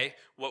disobey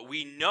what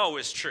we know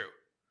is true.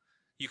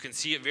 You can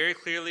see it very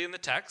clearly in the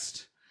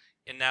text.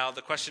 And now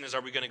the question is,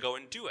 are we going to go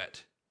and do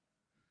it?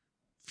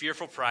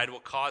 Fearful pride will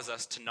cause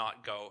us to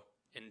not go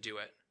and do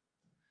it.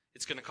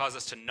 It's going to cause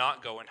us to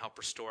not go and help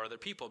restore other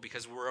people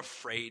because we're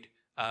afraid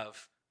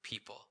of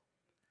people.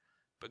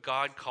 But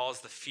God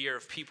calls the fear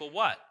of people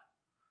what?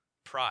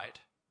 Pride.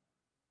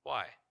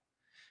 Why?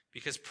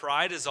 Because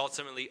pride is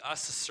ultimately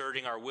us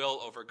asserting our will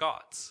over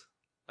God's,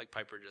 like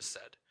Piper just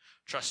said.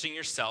 Trusting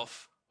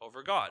yourself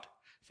over God,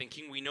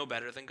 thinking we know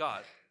better than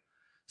God.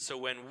 So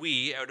when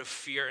we, out of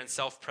fear and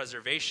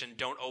self-preservation,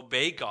 don't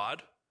obey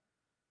God,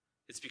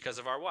 it's because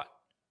of our what?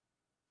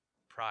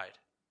 Pride.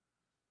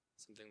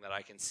 Something that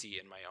I can see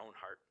in my own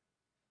heart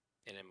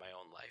and in my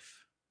own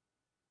life.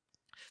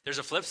 There's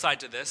a flip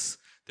side to this.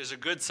 There's a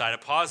good side, a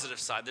positive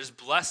side. There's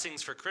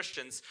blessings for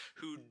Christians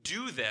who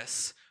do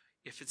this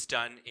if it's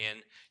done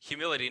in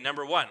humility.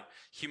 Number one,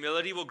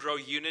 humility will grow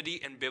unity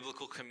and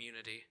biblical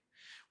community.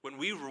 When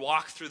we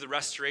walk through the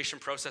restoration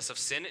process of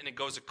sin and it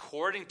goes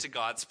according to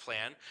God's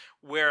plan,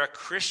 where a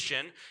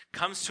Christian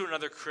comes to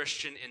another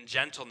Christian in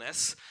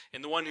gentleness,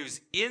 and the one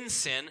who's in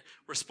sin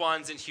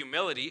responds in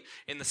humility,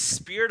 and the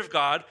Spirit of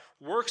God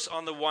works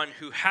on the one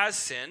who has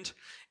sinned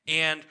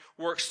and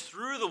works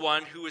through the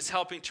one who is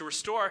helping to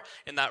restore,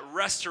 and that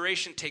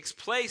restoration takes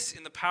place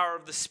in the power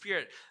of the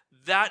Spirit.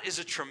 That is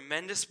a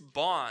tremendous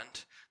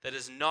bond that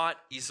is not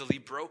easily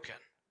broken.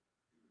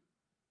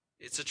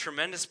 It's a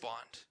tremendous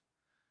bond.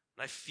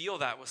 And I feel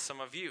that with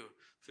some of you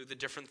through the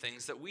different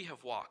things that we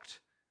have walked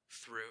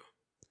through.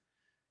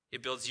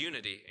 It builds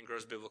unity and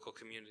grows biblical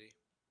community.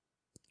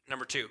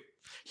 Number two,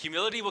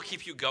 humility will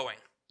keep you going.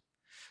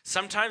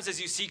 Sometimes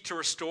as you seek to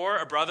restore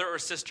a brother or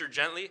sister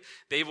gently,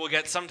 they will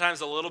get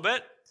sometimes a little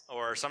bit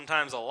or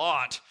sometimes a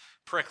lot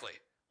prickly,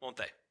 won't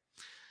they?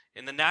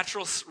 And the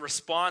natural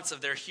response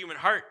of their human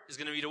heart is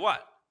going to be to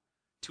what?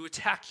 To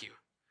attack you,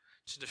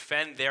 to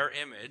defend their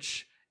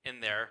image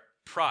and their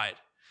pride.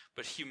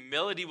 But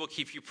humility will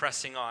keep you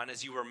pressing on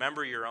as you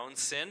remember your own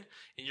sin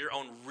and your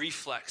own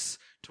reflex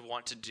to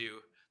want to do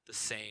the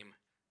same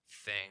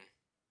thing.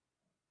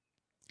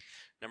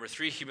 Number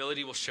three,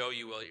 humility will show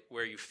you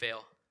where you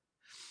fail.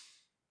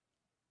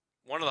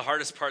 One of the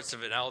hardest parts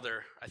of an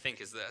elder, I think,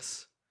 is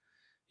this.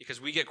 because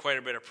we get quite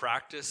a bit of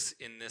practice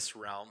in this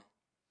realm.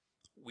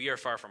 We are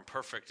far from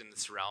perfect in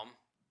this realm.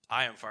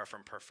 I am far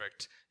from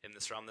perfect in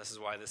this realm. This is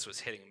why this was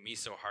hitting me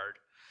so hard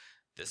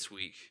this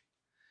week.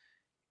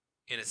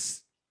 And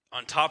it's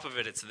on top of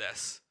it, it's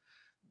this,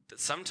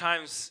 that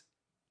sometimes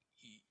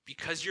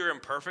because you're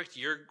imperfect,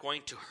 you're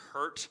going to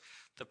hurt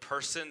the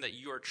person that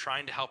you are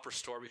trying to help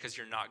restore because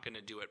you're not going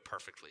to do it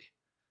perfectly.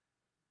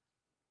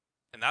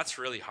 And that's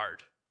really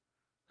hard.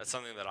 That's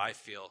something that I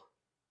feel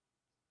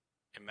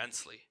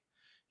immensely.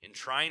 In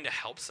trying to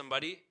help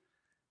somebody,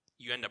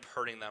 you end up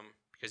hurting them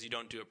because you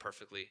don't do it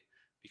perfectly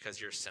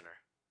because you're a sinner.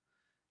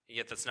 And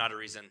yet that's not a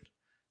reason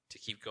to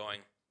keep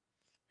going.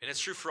 And it's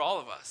true for all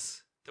of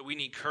us that we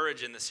need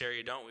courage in this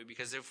area, don't we?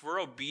 Because if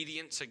we're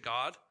obedient to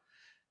God,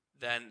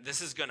 then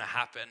this is going to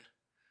happen.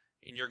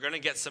 And you're going to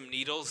get some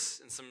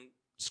needles and some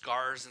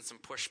scars and some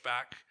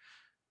pushback.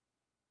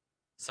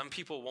 Some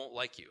people won't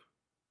like you.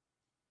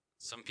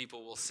 Some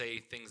people will say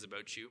things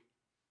about you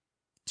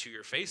to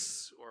your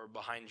face or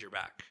behind your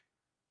back.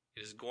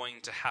 It is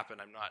going to happen.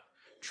 I'm not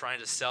trying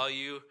to sell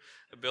you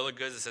a bill of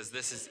goods that says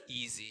this is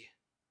easy.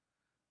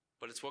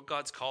 But it's what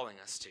God's calling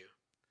us to.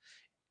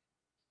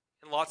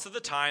 And lots of the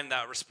time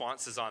that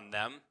response is on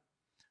them.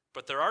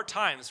 But there are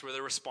times where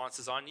the response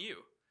is on you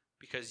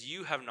because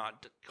you have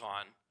not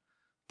gone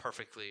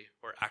perfectly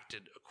or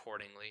acted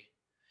accordingly.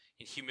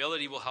 And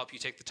humility will help you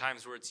take the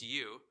times where it's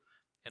you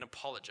and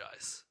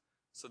apologize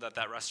so that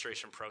that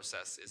restoration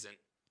process isn't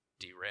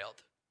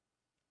derailed.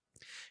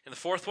 And the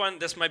fourth one,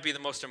 this might be the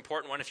most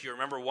important one. If you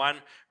remember one,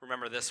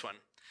 remember this one.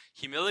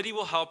 Humility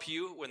will help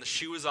you when the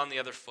shoe is on the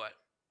other foot.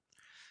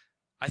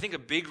 I think a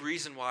big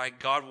reason why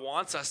God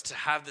wants us to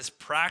have this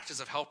practice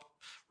of help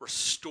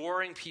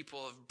restoring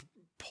people, of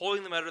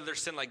pulling them out of their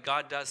sin like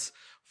God does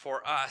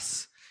for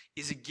us,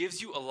 is it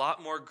gives you a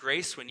lot more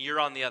grace when you're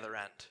on the other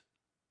end.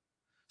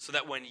 So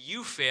that when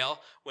you fail,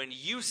 when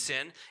you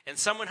sin, and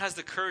someone has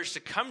the courage to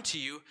come to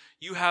you,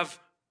 you have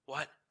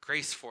what?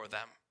 Grace for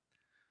them.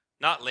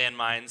 Not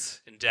landmines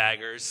and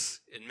daggers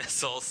and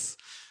missiles,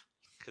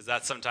 because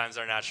that's sometimes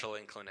our natural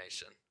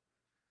inclination.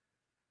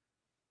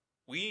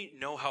 We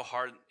know how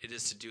hard it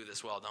is to do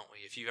this well, don't we?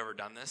 If you've ever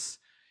done this,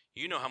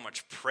 you know how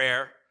much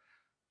prayer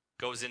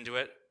goes into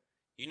it.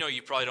 You know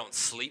you probably don't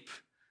sleep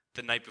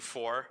the night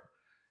before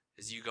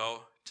as you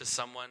go to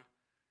someone.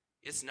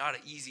 It's not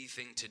an easy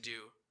thing to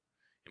do,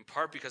 in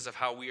part because of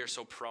how we are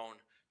so prone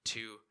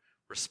to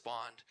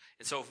respond.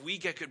 And so if we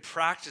get good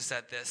practice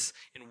at this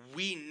and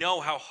we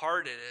know how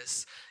hard it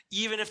is,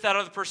 even if that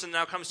other person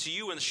now comes to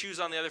you and the shoe's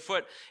on the other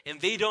foot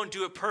and they don't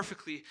do it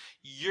perfectly,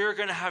 you're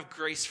going to have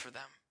grace for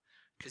them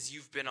because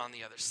you've been on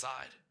the other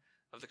side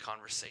of the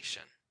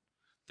conversation.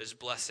 There's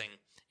blessing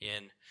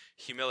in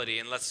humility.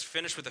 And let's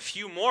finish with a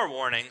few more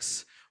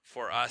warnings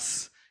for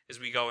us as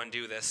we go and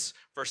do this.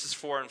 Verses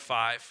 4 and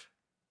 5.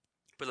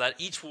 But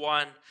let each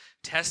one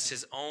test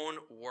his own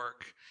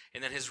work,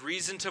 and then his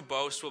reason to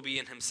boast will be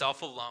in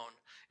himself alone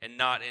and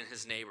not in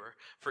his neighbor,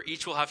 for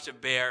each will have to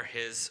bear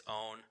his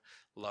own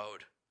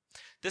load.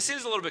 This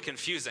is a little bit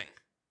confusing,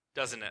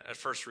 doesn't it, at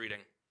first reading?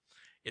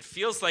 It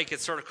feels like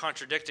it's sort of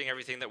contradicting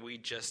everything that we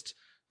just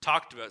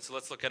talked about, so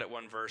let's look at it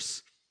one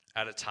verse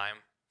at a time.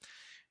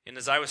 And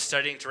as I was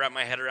studying to wrap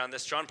my head around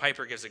this, John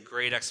Piper gives a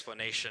great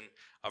explanation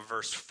of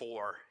verse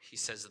 4. He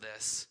says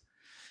this: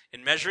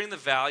 in measuring the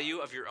value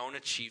of your own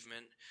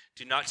achievement,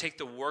 do not take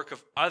the work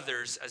of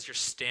others as your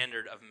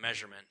standard of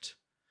measurement.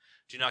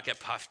 Do not get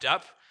puffed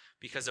up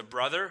because a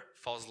brother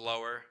falls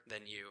lower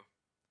than you.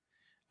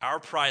 Our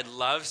pride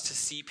loves to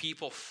see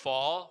people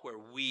fall where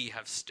we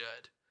have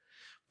stood.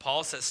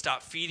 Paul says,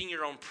 stop feeding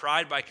your own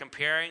pride by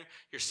comparing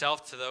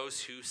yourself to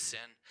those who sin.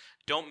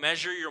 Don't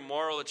measure your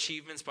moral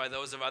achievements by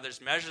those of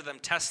others. Measure them,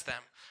 test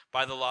them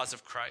by the laws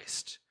of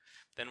Christ.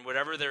 Then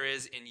whatever there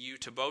is in you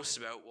to boast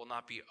about will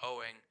not be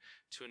owing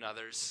to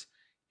another's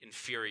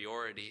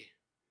inferiority.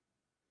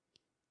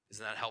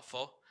 Isn't that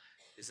helpful?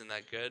 Isn't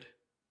that good?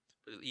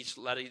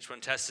 Let each one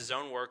test his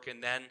own work,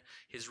 and then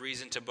his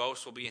reason to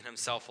boast will be in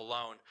himself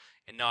alone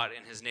and not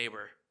in his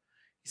neighbor.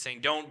 He's saying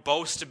don't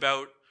boast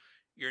about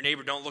your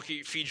neighbor. Don't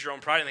feed your own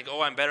pride and think,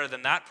 oh, I'm better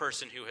than that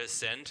person who has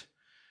sinned.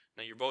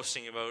 Now you're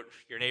boasting about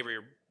your neighbor.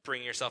 You're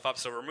bringing yourself up.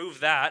 So remove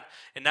that.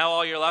 And now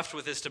all you're left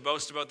with is to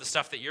boast about the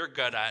stuff that you're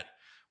good at.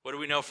 What do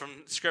we know from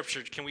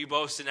Scripture? Can we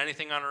boast in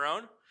anything on our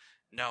own?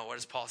 No. What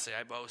does Paul say?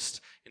 I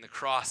boast in the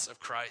cross of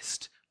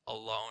Christ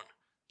alone.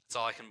 That's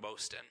all I can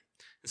boast in.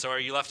 And so are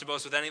you left to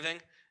boast with anything?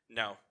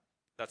 No.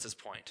 That's his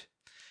point.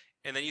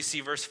 And then you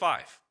see verse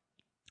 5.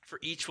 For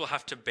each will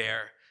have to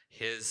bear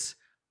his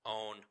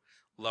own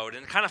load.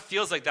 And it kind of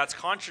feels like that's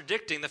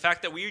contradicting the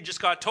fact that we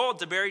just got told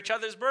to bear each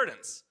other's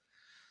burdens.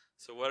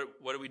 So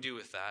what do we do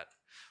with that?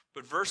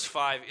 But verse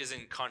 5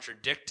 isn't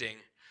contradicting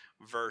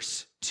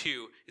verse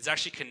 2. It's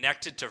actually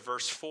connected to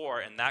verse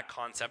 4 and that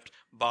concept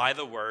by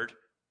the word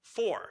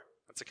for.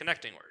 That's a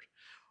connecting word.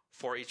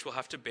 For each will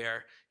have to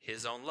bear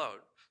his own load.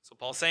 So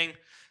Paul's saying,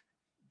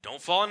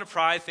 don't fall into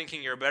pride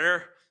thinking you're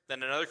better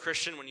than another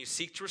Christian when you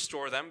seek to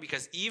restore them,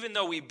 because even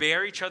though we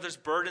bear each other's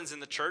burdens in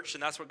the church,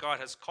 and that's what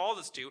God has called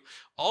us to,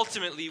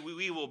 ultimately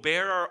we will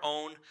bear our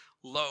own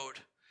load.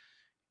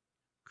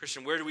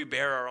 Christian, where do we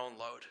bear our own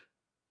load?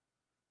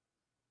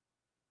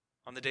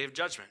 On the day of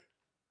judgment.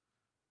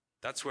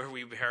 That's where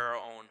we bear our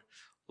own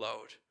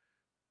load.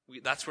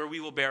 That's where we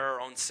will bear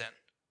our own sin,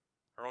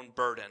 our own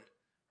burden,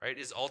 right?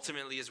 Is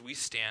ultimately as we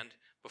stand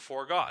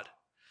before God.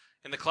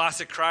 And the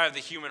classic cry of the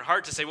human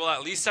heart to say, well,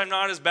 at least I'm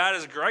not as bad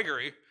as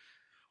Gregory,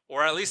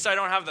 or at least I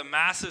don't have the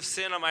massive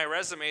sin on my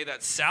resume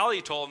that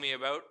Sally told me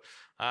about,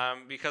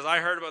 because I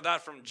heard about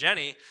that from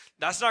Jenny.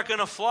 That's not going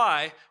to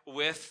fly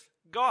with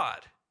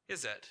God,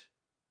 is it?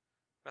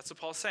 That's what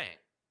Paul's saying.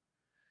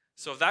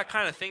 So if that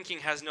kind of thinking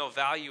has no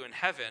value in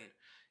heaven,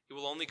 it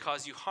will only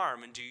cause you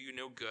harm and do you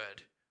no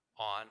good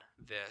on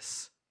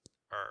this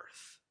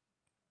earth.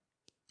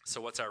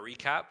 So what's our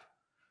recap?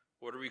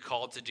 What are we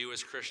called to do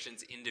as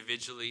Christians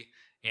individually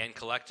and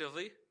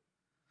collectively?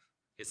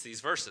 It's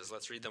these verses.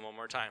 Let's read them one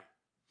more time.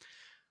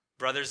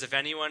 Brothers, if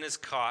anyone is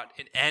caught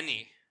in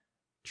any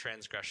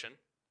transgression,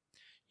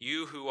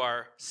 you who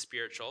are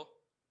spiritual,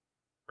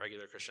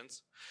 regular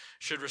Christians,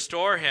 should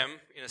restore him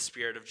in a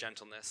spirit of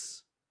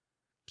gentleness.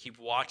 Keep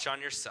watch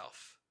on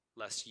yourself,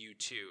 lest you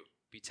too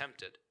be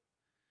tempted.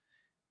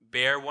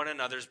 Bear one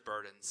another's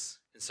burdens,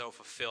 and so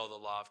fulfill the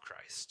law of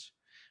Christ.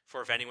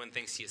 For if anyone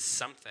thinks he is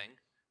something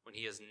when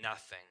he is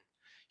nothing,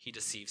 he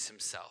deceives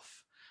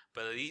himself.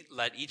 But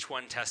let each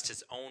one test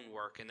his own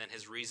work, and then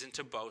his reason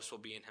to boast will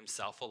be in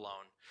himself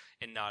alone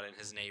and not in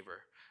his neighbor.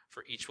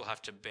 For each will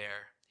have to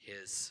bear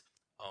his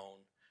own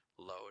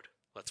load.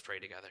 Let's pray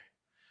together.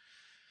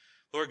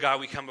 Lord God,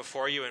 we come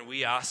before you and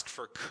we ask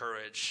for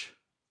courage.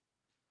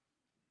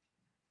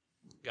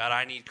 God,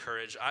 I need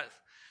courage.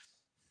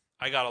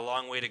 I got a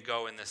long way to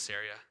go in this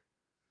area.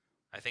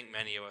 I think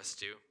many of us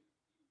do.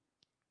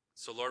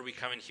 So Lord, we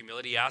come in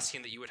humility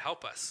asking that you would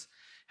help us.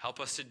 Help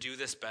us to do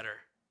this better.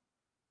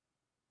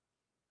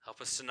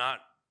 Help us to not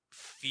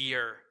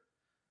fear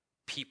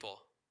people,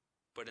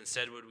 but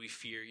instead would we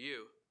fear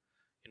you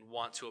and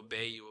want to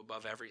obey you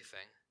above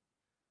everything.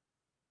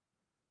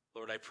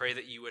 Lord, I pray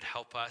that you would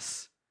help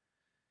us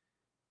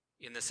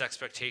in this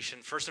expectation.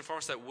 First and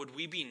foremost, that would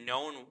we be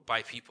known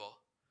by people?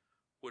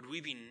 Would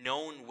we be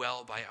known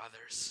well by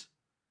others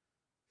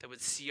that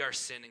would see our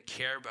sin and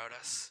care about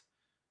us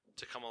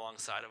to come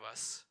alongside of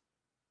us?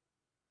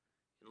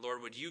 And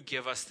Lord, would you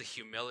give us the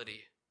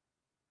humility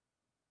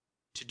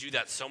to do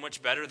that so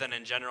much better than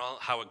in general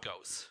how it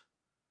goes?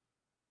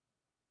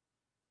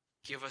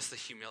 Give us the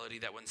humility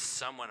that when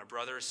someone, a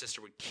brother or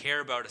sister, would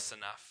care about us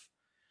enough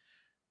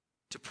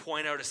to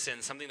point out a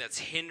sin, something that's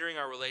hindering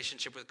our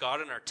relationship with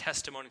God and our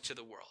testimony to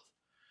the world,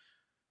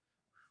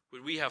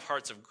 would we have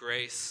hearts of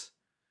grace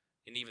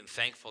and even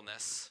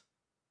thankfulness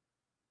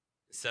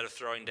instead of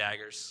throwing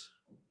daggers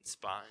and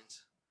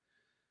spines,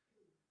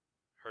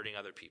 hurting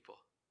other people?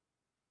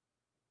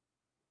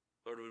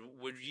 Lord,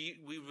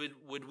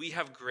 would we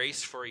have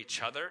grace for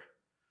each other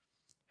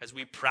as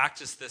we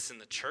practice this in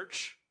the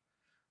church,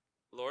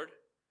 Lord,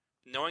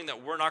 knowing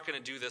that we're not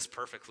going to do this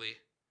perfectly,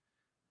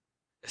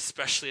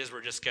 especially as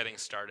we're just getting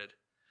started.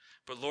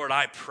 But Lord,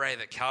 I pray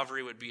that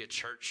Calvary would be a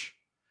church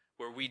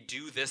where we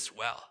do this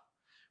well,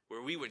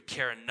 where we would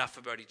care enough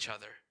about each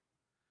other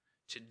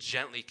to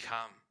gently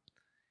come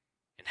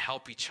and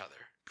help each other,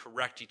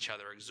 correct each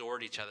other,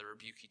 exhort each other,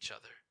 rebuke each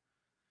other.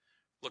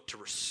 Look to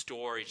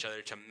restore each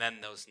other, to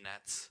mend those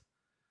nets.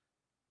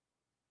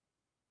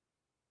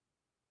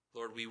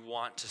 Lord, we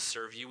want to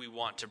serve you. We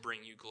want to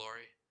bring you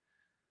glory.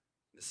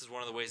 This is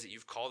one of the ways that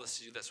you've called us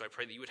to do that, so I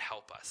pray that you would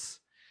help us.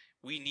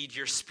 We need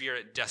your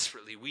spirit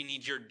desperately. We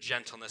need your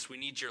gentleness. We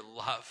need your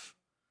love.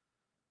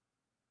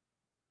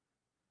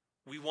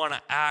 We want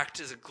to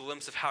act as a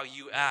glimpse of how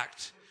you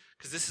act,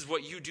 because this is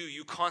what you do.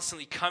 You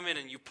constantly come in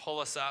and you pull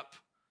us up.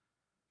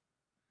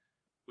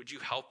 Would you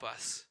help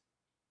us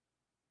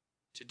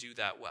to do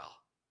that well?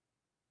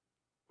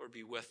 Lord,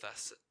 be with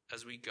us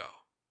as we go.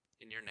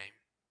 In your name,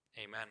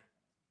 amen.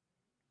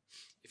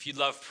 If you'd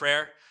love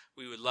prayer,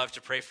 we would love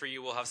to pray for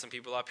you. We'll have some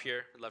people up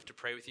here who'd love to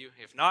pray with you.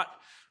 If not,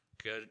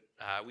 good.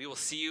 We will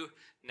see you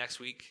next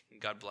week, and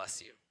God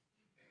bless you.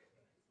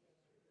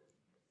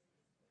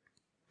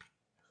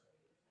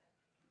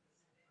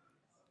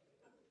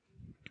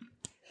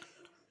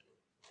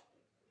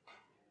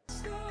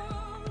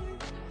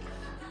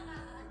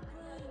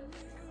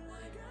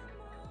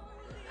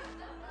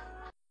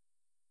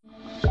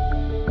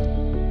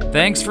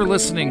 Thanks for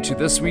listening to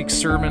this week's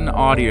sermon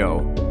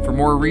audio. For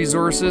more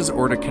resources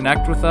or to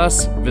connect with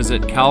us,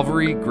 visit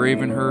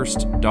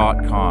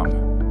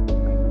calvarygravenhurst.com.